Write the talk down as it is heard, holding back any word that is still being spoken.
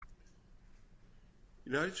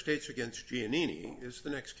United States against Giannini is the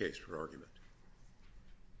next case for argument.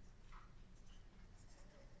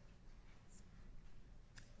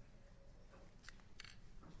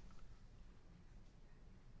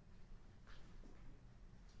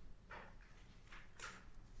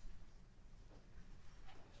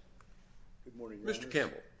 Good morning, Your Honors. Mr.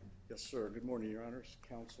 Campbell. Yes, sir. Good morning, Your Honors.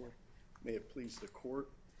 Counsel, may it please the court.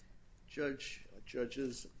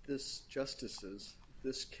 Judges,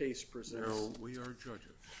 this case presents... No, we are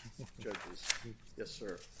judges. Judges. Yes,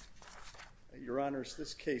 sir. Your Honors,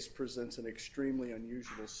 this case presents an extremely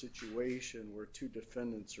unusual situation where two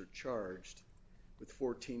defendants are charged with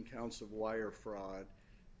 14 counts of wire fraud,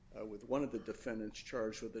 with one of the defendants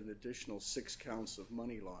charged with an additional 6 counts of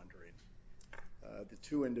money laundering. The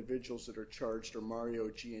two individuals that are charged are Mario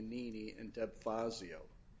Giannini and Deb Fazio.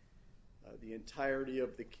 The entirety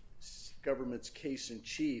of the government's case in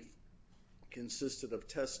chief consisted of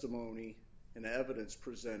testimony and evidence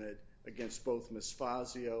presented against both Ms.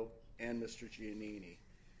 Fazio and Mr. Giannini.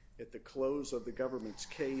 At the close of the government's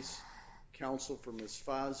case, counsel for Ms.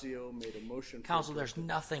 Fazio made a motion... Counsel, there's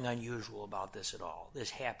nothing unusual about this at all. This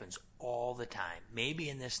happens all the time.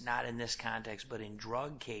 Maybe not in this context, but in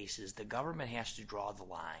drug cases, the government has to draw the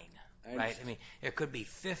line. Right? I mean, there could be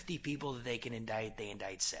 50 people that they can indict, they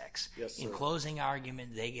indict 6. Yes, sir. In closing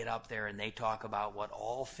argument, they get up there and they talk about what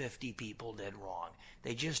all 50 people did wrong.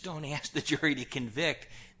 They just don't ask the jury to convict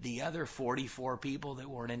the other 44 people that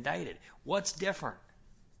weren't indicted. What's different?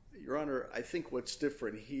 Your Honor, I think what's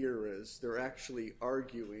different here is they're actually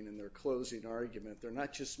arguing in their closing argument. They're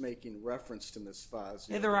not just making reference to Ms.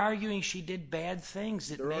 Fazio. Yeah, they're arguing she did bad things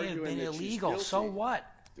that may have been illegal. So what?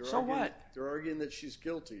 They're arguing that she's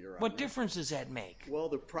guilty, Your Honor. What difference does that make? Well,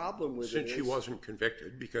 the problem with it is... Since she wasn't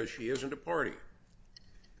convicted because she isn't a party.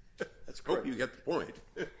 That's correct. Hope you get the point.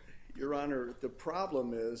 Your Honor, the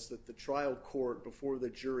problem is that the trial court, before the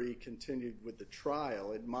jury continued with the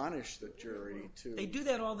trial, admonished the jury to... They do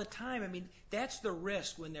that all the time. I mean, that's the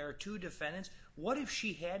risk when there are two defendants. What if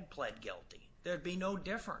she had pled guilty? There'd be no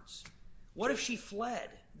difference. What if she fled?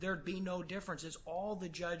 There'd be no difference. It's all the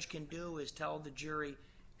judge can do is tell the jury,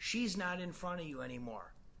 she's not in front of you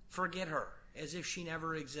anymore. Forget her, as if she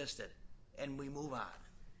never existed. And we move on.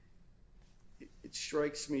 It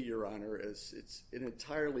strikes me, Your Honor, as it's an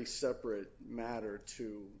entirely separate matter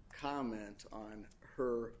to comment on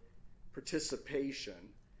her participation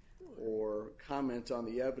or comment on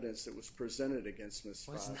the evidence that was presented against Ms.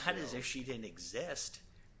 Fazio. Well, it's not as if she didn't exist.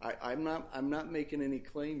 I'm not making any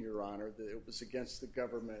claim, Your Honor, that it was against the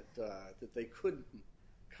government that they couldn't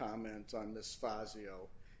comment on Ms. Fazio.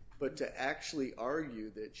 But to actually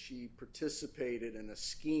argue that she participated in a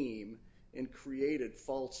scheme and created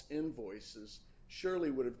false invoices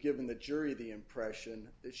surely would have given the jury the impression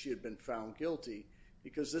that she had been found guilty,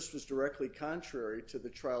 because this was directly contrary to the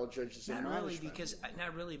trial judge's admonishment.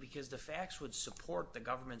 Not really, because the facts would support the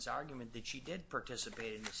government's argument that she did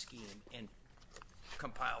participate in the scheme and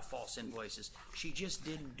compile false invoices. She just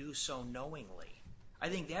didn't do so knowingly. I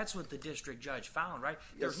think that's what the district judge found, right?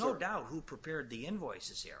 There's no doubt who prepared the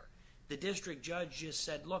invoices here. The district judge just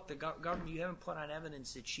said, look, the government, you haven't put on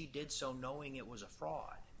evidence that she did so knowing it was a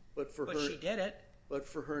fraud. But she did it. But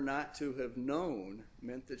for her not to have known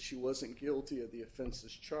meant that she wasn't guilty of the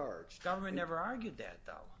offenses charged. Government never argued that,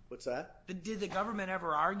 though. What's that? Did the government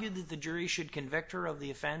ever argue that the jury should convict her of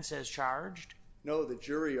the offense as charged? No,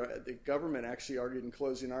 the government actually argued in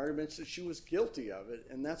closing arguments that she was guilty of it,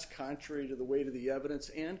 and that's contrary to the weight of the evidence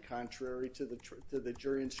and contrary to the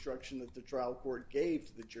jury instruction that the trial court gave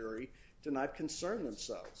to the jury to not concern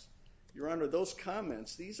themselves. Your Honor, those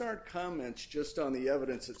comments, these aren't comments just on the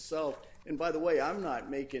evidence itself. And by the way, I'm not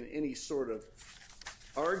making any sort of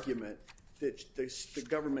argument that the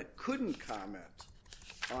government couldn't comment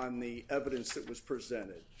on the evidence that was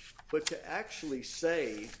presented. But to actually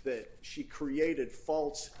say that she created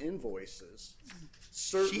false invoices,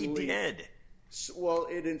 certainly... She did. Well,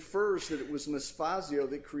 it infers that it was Ms. Fazio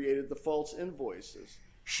that created the false invoices.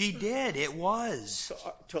 She did. It was.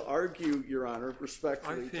 To argue, Your Honor,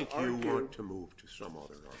 respectfully... I think you want to move to some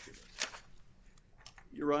other argument.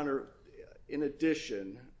 Your Honor, in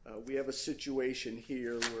addition, we have a situation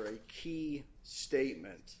here where a key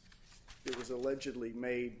statement that was allegedly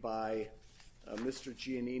made by Mr.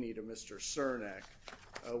 Giannini to Mr. Cernak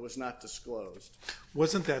was not disclosed.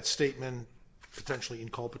 Wasn't that statement potentially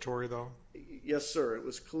inculpatory, though? Yes, sir. It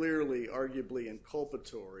was clearly, arguably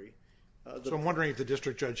inculpatory. So I'm wondering if the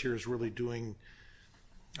district judge here is really doing,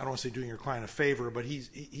 I don't want to say doing your client a favor, but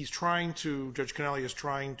he's trying to, Judge Cannelli is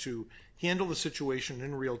trying to handle the situation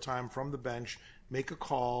in real time from the bench, make a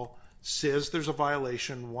call, says there's a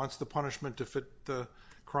violation, wants the punishment to fit the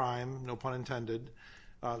crime, no pun intended,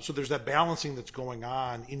 So there's that balancing that's going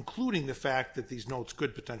on, including the fact that these notes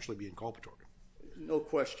could potentially be inculpatory. No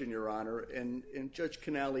question, Your Honor. And Judge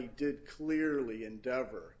Giannini did clearly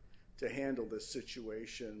endeavor to handle this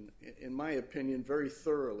situation, in my opinion, very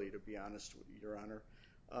thoroughly, to be honest with you, Your Honor.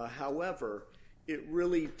 However, it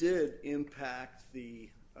really did impact the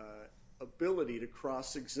ability to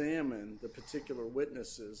cross-examine the particular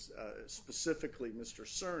witnesses, specifically Mr.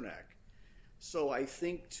 Cernak. So I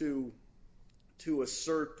think to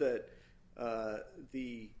assert that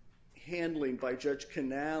the handling by Judge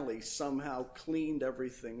Giannini somehow cleaned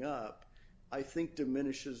everything up, I think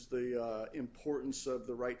diminishes the importance of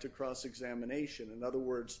the right to cross-examination. In other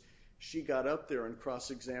words, she got up there and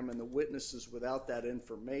cross-examined the witnesses without that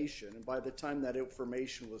information, and by the time that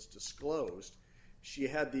information was disclosed, she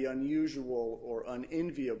had the unusual or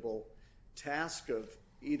unenviable task of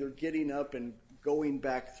either getting up and going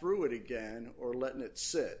back through it again or letting it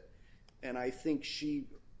sit. And I think she,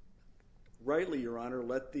 rightly, Your Honor,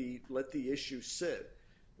 let the issue sit.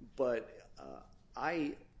 But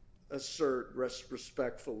I assert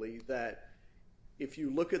respectfully that if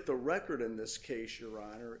you look at the record in this case, Your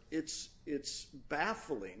Honor, it's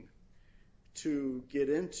baffling to get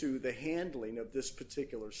into the handling of this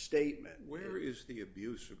particular statement. Where is the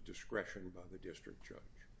abuse of discretion by the district judge?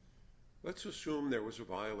 Let's assume there was a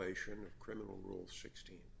violation of Criminal Rule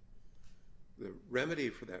 16. The remedy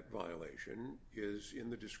for that violation is in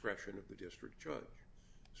the discretion of the district judge.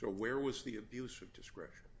 So where was the abuse of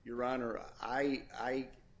discretion? Your Honor,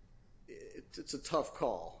 it's a tough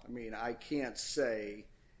call. I mean, I can't say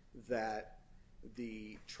that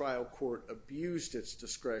the trial court abused its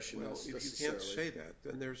discretion necessarily. Well, if you can't say that,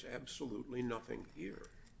 then there's absolutely nothing here.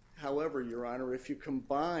 However, Your Honor, if you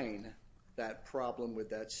combine that problem with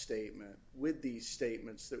that statement with these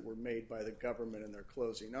statements that were made by the government in their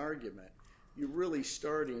closing argument, you're really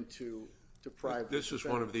starting to deprive the defendant. This is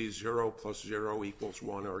one of these 0 + 0 =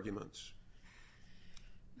 1 arguments.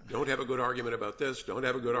 Don't have a good argument about this, don't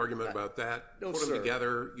have a good argument about that. No, Put sir. them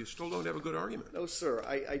together, you still don't have a good argument. No, sir.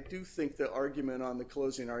 I do think the argument on the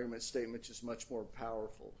closing argument statement is much more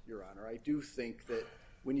powerful, Your Honor. I do think that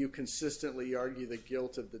when you consistently argue the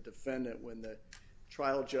guilt of the defendant, when the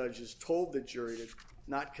trial judge has told the jury to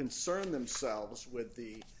not concern themselves with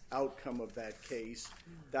the outcome of that case,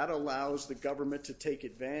 that allows the government to take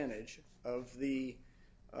advantage of the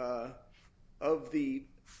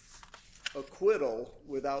acquittal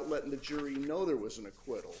without letting the jury know there was an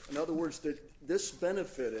acquittal. In other words,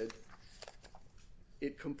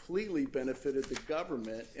 it completely benefited the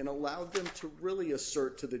government and allowed them to really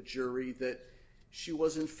assert to the jury that she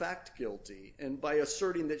was in fact guilty. And by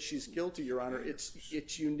asserting that she's guilty, Your Honor,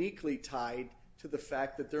 it's uniquely tied to the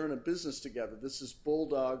fact that they're in a business together. This is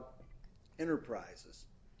Bulldog Enterprises.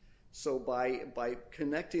 So by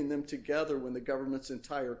connecting them together when the government's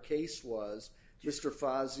entire case was Mr.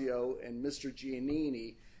 Fazio and Mr.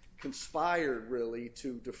 Giannini conspired really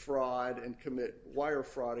to defraud and commit wire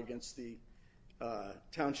fraud against the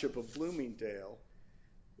township of Bloomingdale,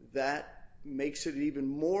 that makes it even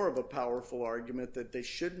more of a powerful argument that they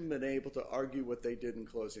shouldn't have been able to argue what they did in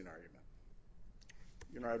closing argument.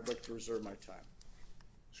 Your Honor, I'd like to reserve my time.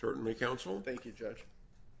 Certainly, counsel. Thank you, Judge.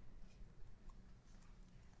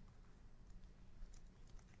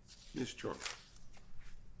 Ms. Chung.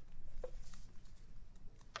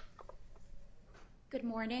 Good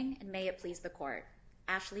morning, and may it please the Court.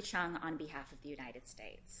 Ashley Chung on behalf of the United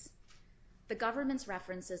States. The government's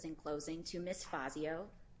references in closing to Ms. Fazio,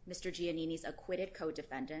 Mr. Giannini's acquitted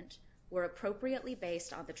co-defendant, were appropriately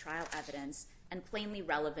based on the trial evidence and plainly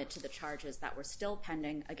relevant to the charges that were still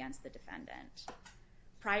pending against the defendant.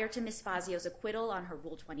 Prior to Ms. Fazio's acquittal on her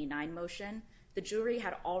Rule 29 motion, the jury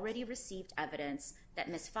had already received evidence that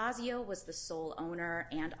Ms. Fazio was the sole owner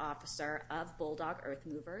and officer of Bulldog Earth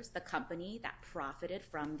Movers, the company that profited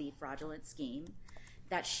from the fraudulent scheme,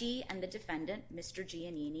 that she and the defendant, Mr.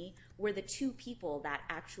 Giannini, were the two people that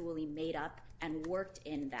actually made up and worked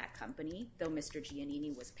in that company, though Mr.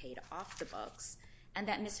 Giannini was paid off the books, and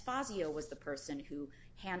that Ms. Fazio was the person who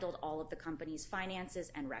handled all of the company's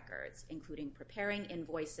finances and records, including preparing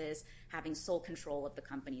invoices, having sole control of the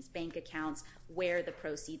company's bank accounts, where the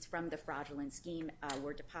proceeds from the fraudulent scheme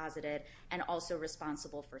were deposited, and also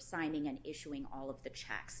responsible for signing and issuing all of the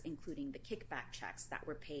checks, including the kickback checks that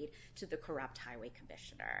were paid to the corrupt highway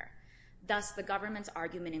commissioner. Thus, the government's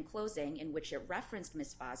argument in closing, in which it referenced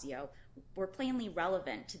Ms. Fazio, were plainly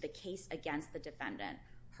relevant to the case against the defendant,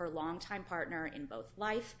 her longtime partner in both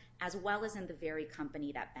life as well as in the very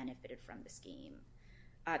company that benefited from the scheme.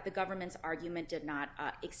 The government's argument did not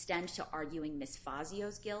extend to arguing Ms.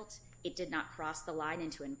 Fazio's guilt. it did not cross the line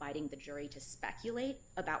into inviting the jury to speculate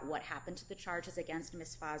about what happened to the charges against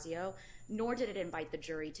Ms. Fazio, nor did it invite the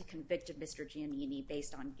jury to convict Mr. Giannini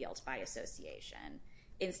based on guilt by association.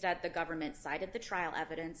 Instead, the government cited the trial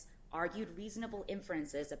evidence, argued reasonable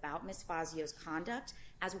inferences about Ms. Fazio's conduct,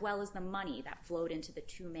 as well as the money that flowed into the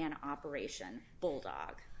two-man operation,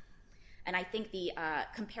 Bulldog. And I think the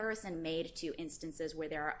comparison made to instances where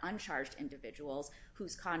there are uncharged individuals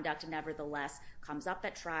whose conduct nevertheless comes up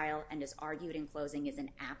at trial and is argued in closing is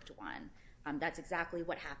an apt one. That's exactly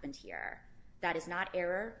what happened here. That is not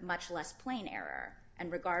error, much less plain error.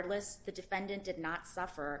 And regardless, the defendant did not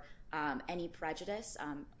suffer any prejudice,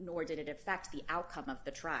 nor did it affect the outcome of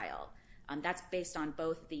the trial. That's based on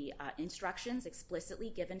both the instructions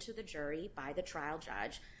explicitly given to the jury by the trial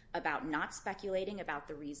judge about not speculating about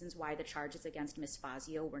the reasons why the charges against Ms.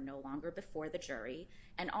 Fazio were no longer before the jury,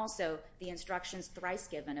 and also the instructions thrice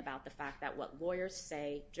given about the fact that what lawyers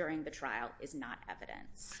say during the trial is not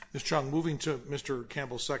evidence. Ms. Chung, moving to Mr.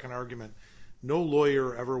 Campbell's second argument, no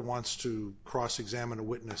lawyer ever wants to cross-examine a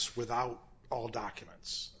witness without all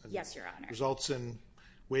documents. Yes, Your Honor. Results in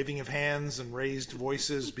waving of hands and raised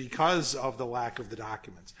voices because of the lack of the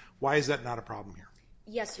documents. Why is that not a problem here?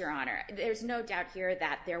 Yes, Your Honor. There's no doubt here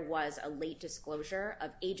that there was a late disclosure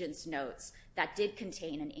of agent's notes that did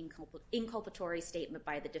contain an inculpatory statement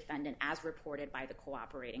by the defendant as reported by the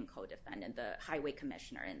cooperating co-defendant, the highway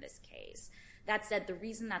commissioner in this case. That said, the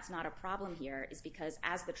reason that's not a problem here is because,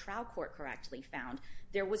 as the trial court correctly found,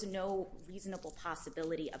 there was no reasonable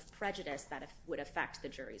possibility of prejudice that would affect the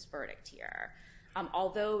jury's verdict here.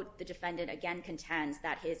 Although the defendant again contends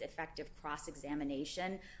that his effective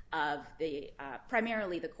cross-examination of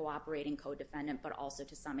primarily the cooperating co-defendant, but also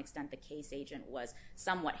to some extent the case agent, was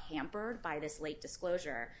somewhat hampered by this late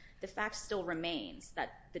disclosure, the fact still remains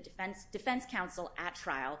that the defense counsel at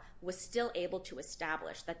trial was still able to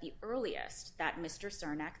establish that the earliest that Mr.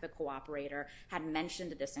 Cernak, the cooperator, had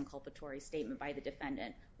mentioned this inculpatory statement by the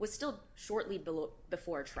defendant was still shortly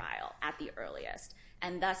before trial at the earliest.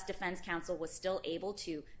 And thus, defense counsel was still able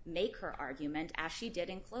to make her argument, as she did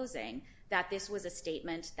in closing, that this was a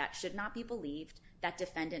statement that should not be believed, that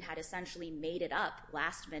defendant had essentially made it up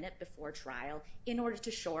last minute before trial in order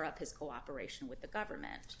to shore up his cooperation with the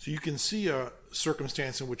government. So you can see a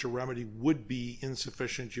circumstance in which a remedy would be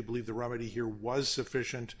insufficient. You believe the remedy here was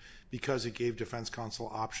sufficient because it gave defense counsel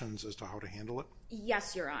options as to how to handle it?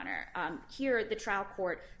 Yes, Your Honor. Here, the trial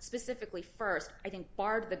court specifically first, I think,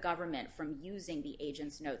 barred the government from using the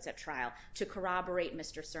agent's notes at trial to corroborate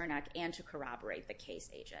Mr. Cernak and to corroborate the case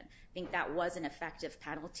agent. I think that was an effective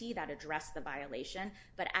penalty that addressed the violation,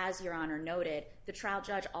 but as Your Honor noted, the trial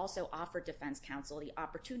judge also offered defense counsel the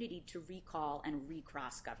opportunity to recall and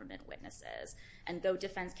recross government witnesses. And though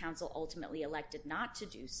defense counsel ultimately elected not to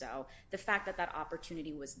do so, the fact that that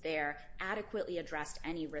opportunity was there adequately addressed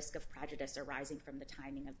any risk of prejudice arising from the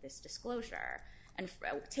timing of this disclosure. And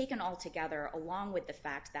taken all together, along with the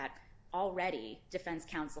fact that already defense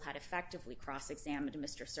counsel had effectively cross-examined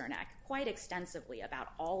Mr. Cernak quite extensively about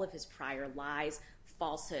all of his prior lies,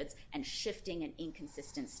 falsehoods, and shifting and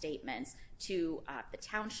inconsistent statements to the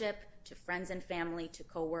township, to friends and family, to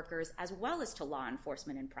coworkers, as well as to law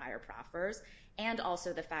enforcement in prior proffers, and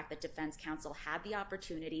also the fact that defense counsel had the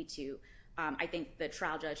opportunity to, I think the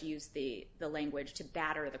trial judge used the language to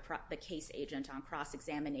batter the case agent on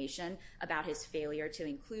cross-examination about his failure to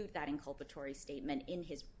include that inculpatory statement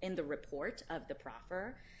in the report of the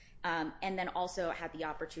proffer, and then also had the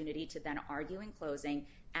opportunity to then argue in closing,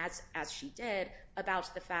 as she did,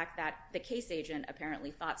 about the fact that the case agent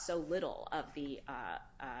apparently thought so little of the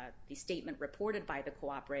statement reported by the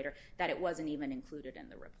cooperator that it wasn't even included in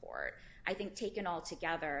the report. I think taken all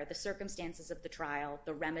together, the circumstances of the trial,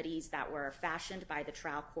 the remedies that were fashioned by the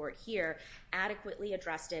trial court here adequately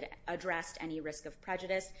addressed any risk of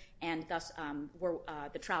prejudice, and thus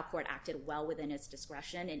the trial court acted well within its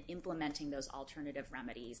discretion in implementing those alternative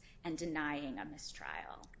remedies and denying a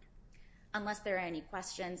mistrial. Unless there are any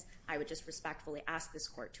questions, I would just respectfully ask this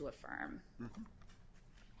court to affirm.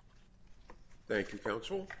 Thank you,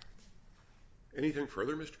 counsel. Anything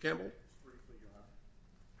further, Mr. Campbell? Briefly, Your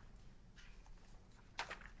Honor.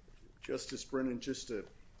 Justice Brennan, just to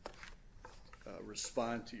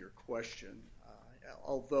respond to your question,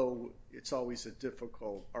 although it's always a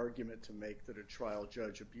difficult argument to make that a trial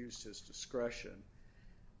judge abused his discretion,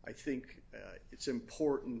 I think it's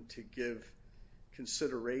important to give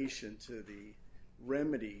consideration to the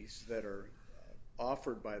remedies that are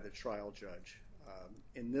offered by the trial judge.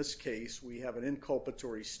 In this case, we have an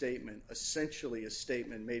inculpatory statement, essentially a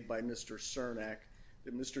statement made by Mr. Cernak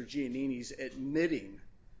that Mr. Giannini's admitting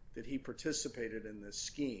that he participated in this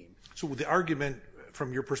scheme. So the argument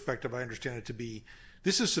from your perspective, I understand it to be,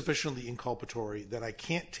 this is sufficiently inculpatory that I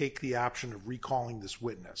can't take the option of recalling this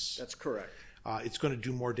witness. That's correct. It's going to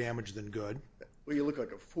do more damage than good. Well, you look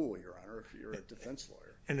like a fool, Your Honor, if you're a defense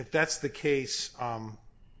lawyer. And if that's the case,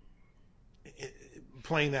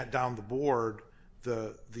 playing that down the board,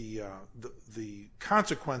 the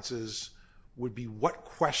consequences would be what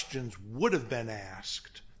questions would have been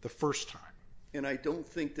asked the first time. And I don't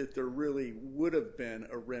think that there really would have been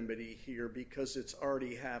a remedy here because it's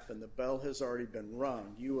already happened. The bell has already been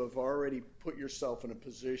rung. You have already put yourself in a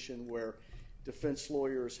position where defense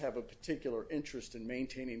lawyers have a particular interest in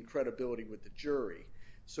maintaining credibility with the jury.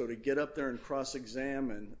 So to get up there and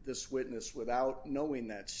cross-examine this witness without knowing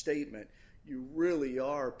that statement, you really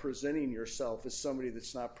are presenting yourself as somebody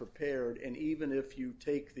that's not prepared. And even if you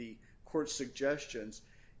take the court's suggestions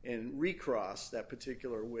and recross that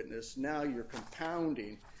particular witness, now you're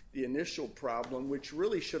compounding the initial problem, which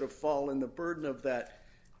really should have fallen, the burden of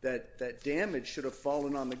that damage should have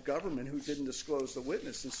fallen on the government who didn't disclose the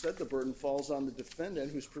witness. Instead, the burden falls on the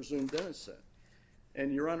defendant who's presumed innocent.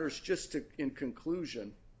 And, Your Honors, just in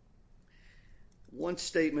conclusion, one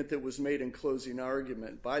statement that was made in closing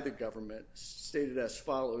argument by the government stated as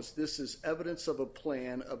follows: this is evidence of a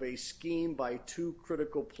plan of a scheme by two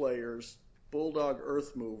critical players, Bulldog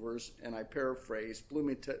Earth Movers, and I paraphrase,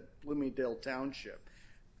 Bloomingdale Township.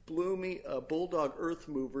 Bulldog Earth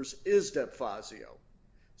Movers is Deb Fazio.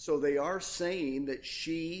 So they are saying that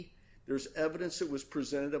there's evidence that was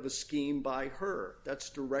presented of a scheme by her. That's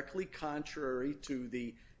directly contrary to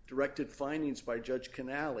the directed findings by Judge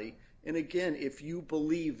Canale. And again, if you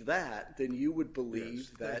believe that, then you would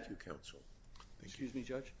believe that... Thank you, counsel. Excuse me,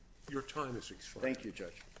 Judge? Your time is expired. Thank you,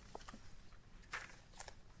 Judge.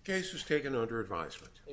 Case is taken under advisement.